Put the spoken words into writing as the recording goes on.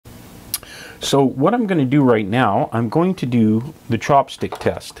So what I'm going to do right now, I'm going to do the chopstick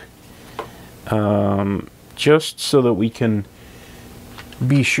test. Just so that we can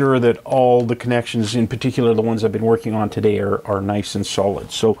be sure that all the connections, in particular the ones I've been working on today, are nice and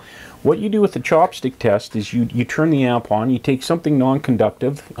solid. So what you do with the chopstick test is you turn the amp on, you take something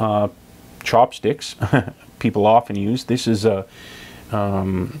non-conductive, chopsticks, people often use. This is a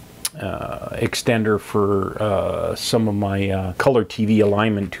extender for some of my color TV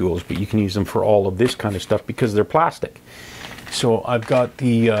alignment tools, but you can use them for all of this kind of stuff because they're plastic. So I've got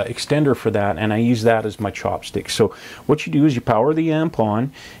the extender for that, and I use that as my chopstick. So what you do is you power the amp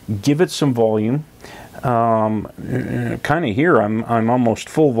on, give it some volume. Kind of here I'm almost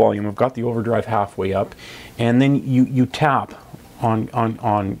full volume. I've got the overdrive halfway up, and then you tap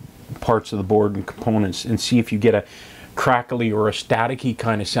on parts of the board and components and see if you get a crackly or a staticky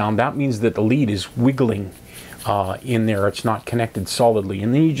kind of sound. That means that the lead is wiggling in there. It's not connected solidly,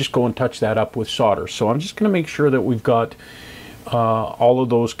 and then you just go and touch that up with solder. So I'm just going to make sure that we've got all of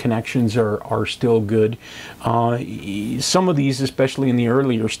those connections are still good. Some of these, especially in the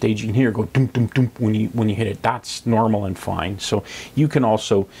earlier stage, you can hear it go dum dum dum when you hit it. That's normal and fine. So you can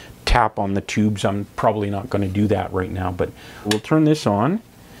also tap on the tubes. I'm probably not going to do that right now, but we'll turn this on.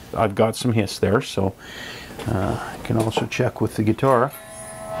 I've got some hiss there, so I can also check with the guitar.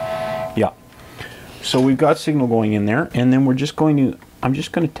 Yeah. So we've got signal going in there, and then I'm just going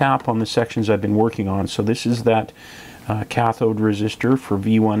to tap on the sections I've been working on. So this is that cathode resistor for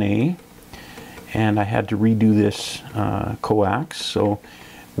V1A, and I had to redo this coax, so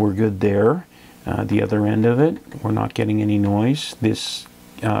we're good there. The other end of it, we're not getting any noise. This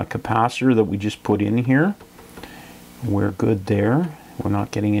capacitor that we just put in here, we're good there. We're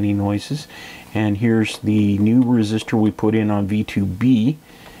not getting any noises. And here's the new resistor we put in on V2B,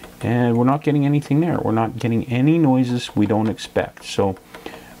 and we're not getting anything there. We're not getting any noises we don't expect. So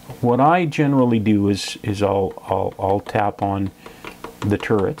what I generally do is I'll tap on the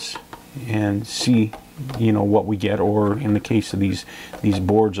turrets and see, you know, what we get, or in the case of these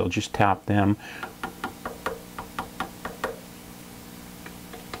boards, I'll just tap them.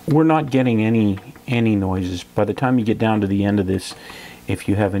 We're not getting any noises. By the time you get down to the end of this, if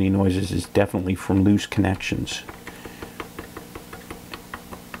you have any noises, it's definitely from loose connections.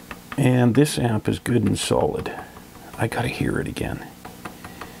 And this amp is good and solid. I gotta hear it again.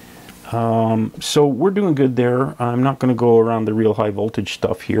 So we're doing good there. I'm not going to go around the real high voltage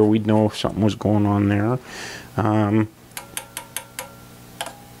stuff here. We'd know if something was going on there.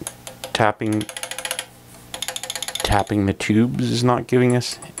 Tapping the tubes is not giving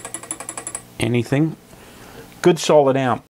us anything. Good solid amp.